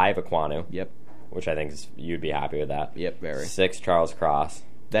 5 Aquanu. Yep. Which I think you'd be happy with that. Yep. Very. 6 Charles Cross.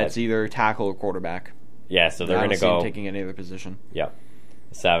 That's either tackle or quarterback. Yeah. So they're going to go taking any other position. Yep.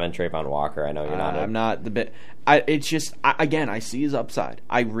 7, Trayvon Walker. I know you're not. I'm not the bit. It's just again, I see his upside.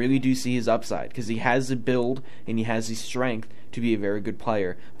 I really do see his upside because he has the build and he has the strength to be a very good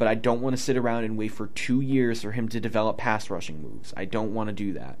player. But I don't want to sit around and wait for 2 years for him to develop pass rushing moves. I don't want to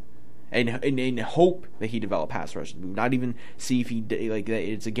do that. And hope that he develop pass rushing moves. Not even see if he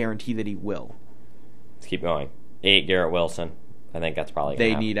it's a guarantee that he will. Let's keep going. 8, Garrett Wilson. I think that's probably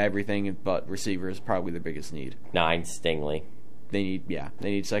they need everything, but receiver is probably their biggest need. 9, Stingley. They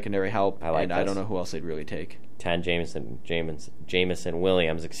need secondary help, I don't know who else they'd really take. 10, Jameson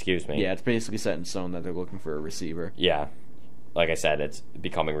Williams. Excuse me. Yeah, it's basically set in stone that they're looking for a receiver. Yeah, like I said, it's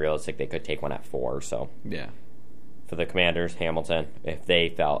becoming realistic. They could take one at 4. So yeah. For the Commanders, Hamilton, if he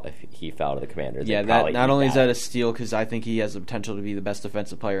fell to the Commanders, yeah, that not only is that a steal because I think he has the potential to be the best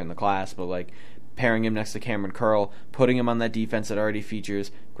defensive player in the class, but like pairing him next to Cameron Curl, putting him on that defense that already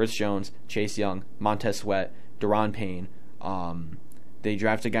features Chris Jones, Chase Young, Montez Sweat, Deron Payne. They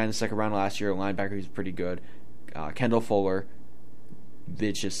drafted a guy in the second round last year, a linebacker who's pretty good, Kendall Fuller.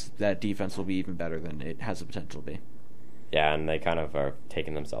 It's just that defense will be even better than it has the potential to be. Yeah, and they kind of are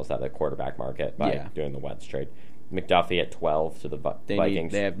taking themselves out of the quarterback market by doing the Wentz trade. McDuffie at 12 to the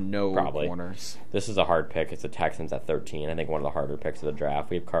Vikings. They have no corners. This is a hard pick. It's the Texans at 13. I think one of the harder picks of the draft.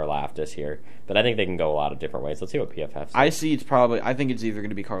 We have Karlaftis here, but I think they can go a lot of different ways. Let's see what PFF says. I think it's either going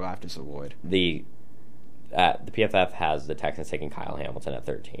to be Karlaftis or Lloyd. The PFF has the Texans taking Kyle Hamilton at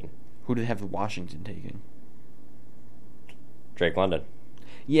 13. Who do they have Washington taking? Drake London.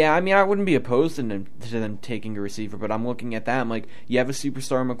 Yeah, I mean, I wouldn't be opposed to them taking a receiver, but I'm looking at that. I'm like, you have a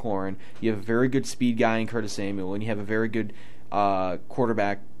superstar in McLaurin, you have a very good speed guy in Curtis Samuel, and you have a very good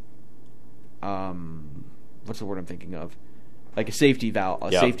quarterback. What's the word I'm thinking of? Like a safety valve,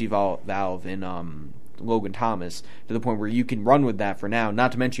 valve in Logan Thomas, to the point where you can run with that for now.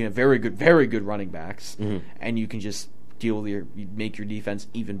 Not to mention you have very good running backs, and you can just make your defense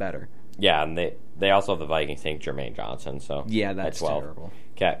even better. Yeah, and they also have the Vikings take Jermaine Johnson. So yeah, that's 12. Terrible.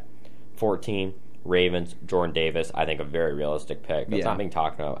 Okay, 14, Ravens, Jordan Davis. I think a very realistic pick. That's not being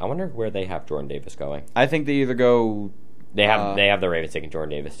talked about. I wonder where they have Jordan Davis going. I think they either go. They have the Ravens taking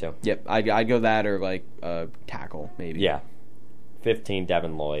Jordan Davis too. Yep, I'd go that or like tackle maybe. Yeah, 15,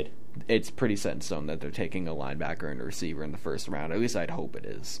 Devin Lloyd. It's pretty set in stone that they're taking a linebacker and a receiver in the first round. At least I'd hope it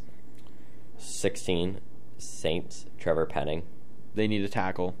is. 16, Saints, Trevor Penning. They need a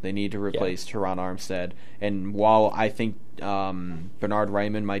tackle. They need to replace Teron Armstead. And while I think Bernard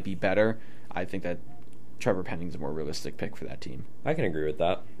Raymond might be better, I think that Trevor Penning's a more realistic pick for that team. I can agree with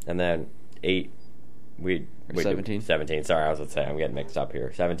that. And then 8, 17. Sorry, I was going to say I'm getting mixed up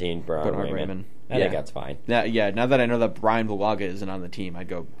here. 17, Bernard Raymond. I think that's fine. Now that I know that Brian Bulaga isn't on the team, I'd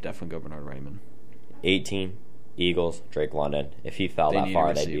definitely go Bernard Raymond. 18, Eagles, Drake London. If he fell that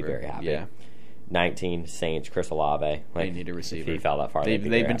far, they'd be very happy. Yeah. 19, Saints, Chris Olave. They need a receiver. If he fell that far, they've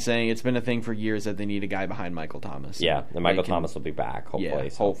been saying it's been a thing for years that they need a guy behind Michael Thomas. Yeah, and Michael Thomas will be back, hopefully.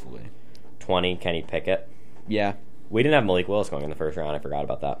 Yeah, hopefully. 20, Kenny Pickett. Yeah. We didn't have Malik Willis going in the first round. I forgot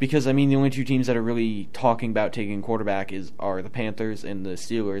about that. Because, I mean, the only two teams that are really talking about taking quarterback are the Panthers and the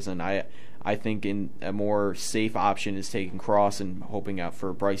Steelers, and I think a more safe option is taking Cross and hoping out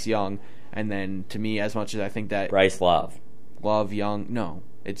for Bryce Young. And then, to me, as much as I think that... Bryce Love. Young. No,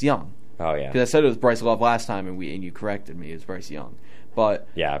 it's Young. Oh, yeah. Because I said it was Bryce Love last time, and you corrected me. It was Bryce Young. But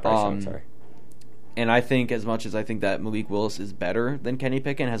yeah, Bryce Young, sorry. And I think as much as I think that Malik Willis is better than Kenny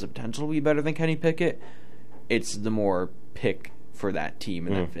Pickett and has the potential to be better than Kenny Pickett, it's the more pick for that team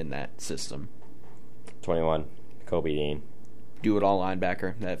in that system. 21, Kobe Dean. Do it all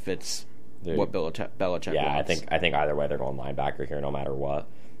linebacker. That fits what Belichick wants. Yeah, I think either way they're going linebacker here no matter what.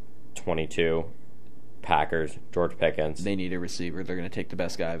 22, Packers, George Pickens. They need a receiver. They're going to take the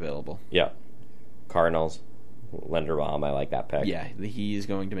best guy available. Yeah. Cardinals, Linderbaum. I like that pick. Yeah, he's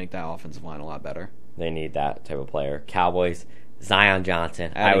going to make that offensive line a lot better. They need that type of player. Cowboys, Zion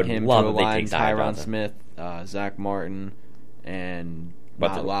Johnson. Adding I would him love to a if they line, take Zion Tyron Johnson. Smith, Zach Martin, and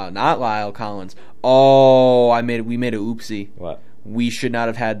not Lyle Collins. Oh, we made a oopsie. What? We should not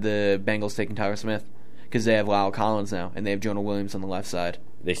have had the Bengals taking Tyler Smith because they have Lyle Collins now, and they have Jonah Williams on the left side.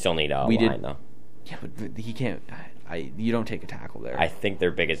 They still need a line, though. Yeah, but he can't. You don't take a tackle there. I think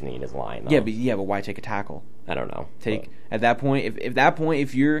their biggest need is line, though. Yeah, but why take a tackle? I don't know. At that point,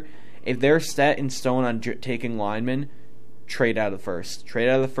 if they're set in stone on taking linemen, trade out of the first. Trade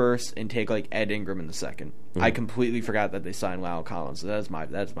out of the first and take like Ed Ingram in the second. Mm-hmm. I completely forgot that they signed Lyle Collins. So that's my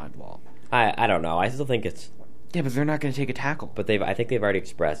fault. I don't know. I still think it's. Yeah, but they're not going to take a tackle. But I think they've already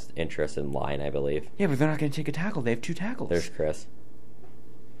expressed interest in line, I believe. Yeah, but they're not going to take a tackle. They have 2 tackles. There's Chris.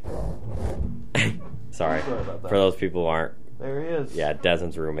 Sorry. For those people who aren't. There he is. Yeah,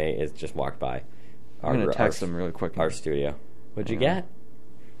 Desmond's roommate has just walked by. I'm going to text him really quick. Our studio. What'd you get?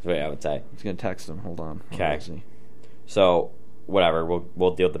 That's what I would say. He's going to text him. Hold on. Okay. So, whatever.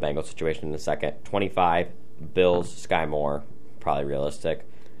 We'll deal with the Bengals situation in a second. 25, Bills, Sky Moore. Probably realistic.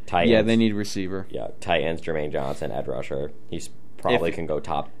 Titans. Yeah, they need receiver. Yeah, Titans, Jermaine Johnson, Ed Rusher. He's probably can go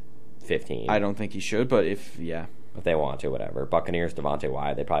top 15. I don't think he should, but if they want to, whatever. Buccaneers, Devontae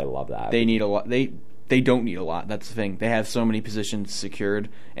Wyatt, they probably love that. They need a lot. They don't need a lot. That's the thing. They have so many positions secured,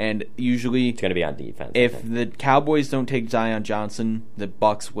 and usually it's going to be on defense. If the Cowboys don't take Zion Johnson, the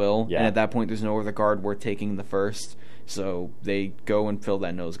Bucs will, and at that point, there's no other guard worth taking the first. So they go and fill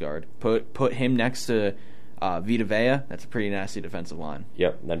that nose guard. Put him next to Vita Vea. That's a pretty nasty defensive line.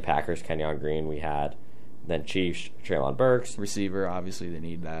 Yep. Then Packers, Kenyon Green. We had. Then Chiefs, Treylon Burks. Receiver, obviously they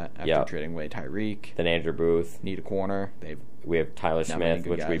need that after trading away Tyreek. Then Andrew Booth. Need a corner. We have Tyler Smith,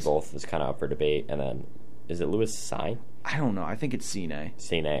 which we both is kind of up for debate. And then, is it Lewis Sine? I don't know. I think it's Cine.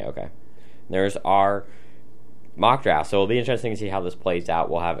 Cine, okay. There's our mock draft. So it'll be interesting to see how this plays out.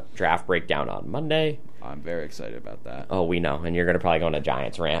 We'll have draft breakdown on Monday. I'm very excited about that. Oh, we know. And you're going to probably go on a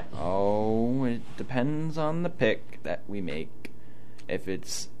Giants rant. Oh, it depends on the pick that we make. If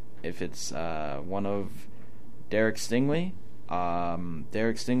it's one of Derek Stingley,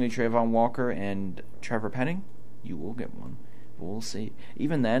 Trayvon Walker, and Trevor Penning, you will get one. We'll see.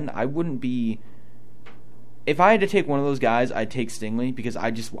 Even then, I wouldn't be. If I had to take one of those guys, I'd take Stingley because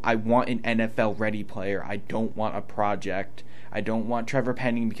I want an NFL ready player. I don't want a project. I don't want Trevor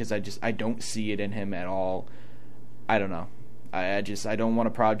Penning because I don't see it in him at all. I don't know. I don't want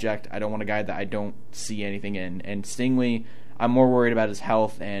a project. I don't want a guy that I don't see anything in. And Stingley, I'm more worried about his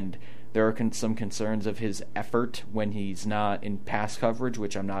health, and there are some concerns of his effort when he's not in pass coverage,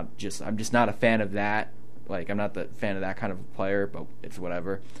 which I'm just not a fan of that. Like, I'm not the fan of that kind of player, but it's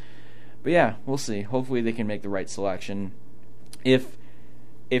whatever. But yeah, we'll see. Hopefully they can make the right selection. If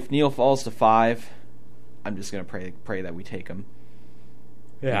Neal falls to 5, I'm just gonna pray that we take him.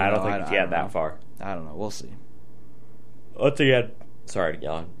 Yeah, I don't think he's that far. I don't know. We'll see. Once again, sorry,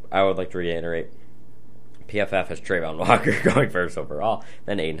 Jan. I would like to reiterate. PFF has Trayvon Walker going first overall,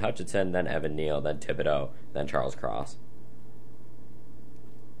 then Aiden Hutchinson, then Evan Neal, then Thibodeau, then Charles Cross.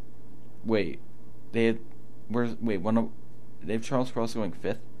 Wait, they have Charles Cross going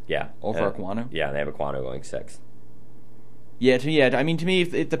 5th? Yeah. Over Aquanu? Yeah, they have Aquanu going 6th. Yeah, I mean, to me,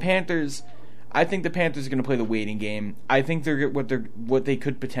 if the Panthers, I think the Panthers are going to play the waiting game. I think what they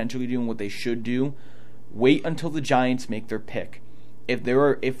could potentially do and what they should do, wait until the Giants make their pick. If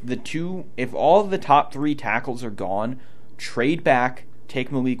all of the top 3 tackles are gone, trade back,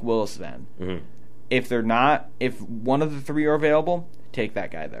 take Malik Willis then. Mm-hmm. If one of the 3 are available, take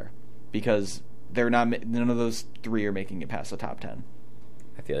that guy there. Because none of those 3 are making it past the top 10.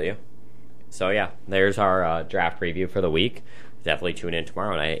 I feel you. So yeah, there's our draft preview for the week. Definitely tune in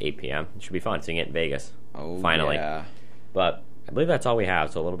tomorrow night at 8 p.m. It should be fun seeing it in Vegas. Oh, finally. Yeah. But I believe that's all we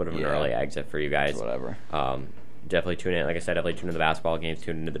have, so a little bit of an early exit for you guys. Whatever. Definitely tune in. Like I said, definitely tune in to the basketball games,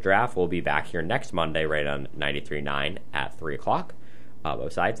 tune into the draft. We'll be back here next Monday right on 93.9 at 3 o'clock.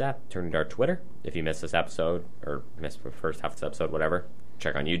 Besides that, turn into our Twitter. If you missed this episode or missed the first half of this episode, whatever,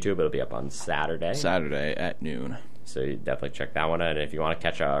 check on YouTube. It'll be up on Saturday. Saturday at noon. So you definitely check that one out. And if you want to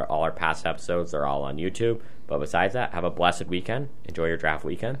catch all our past episodes, they're all on YouTube. But besides that, have a blessed weekend. Enjoy your draft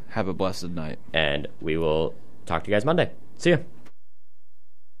weekend. Have a blessed night. And we will talk to you guys Monday. See ya.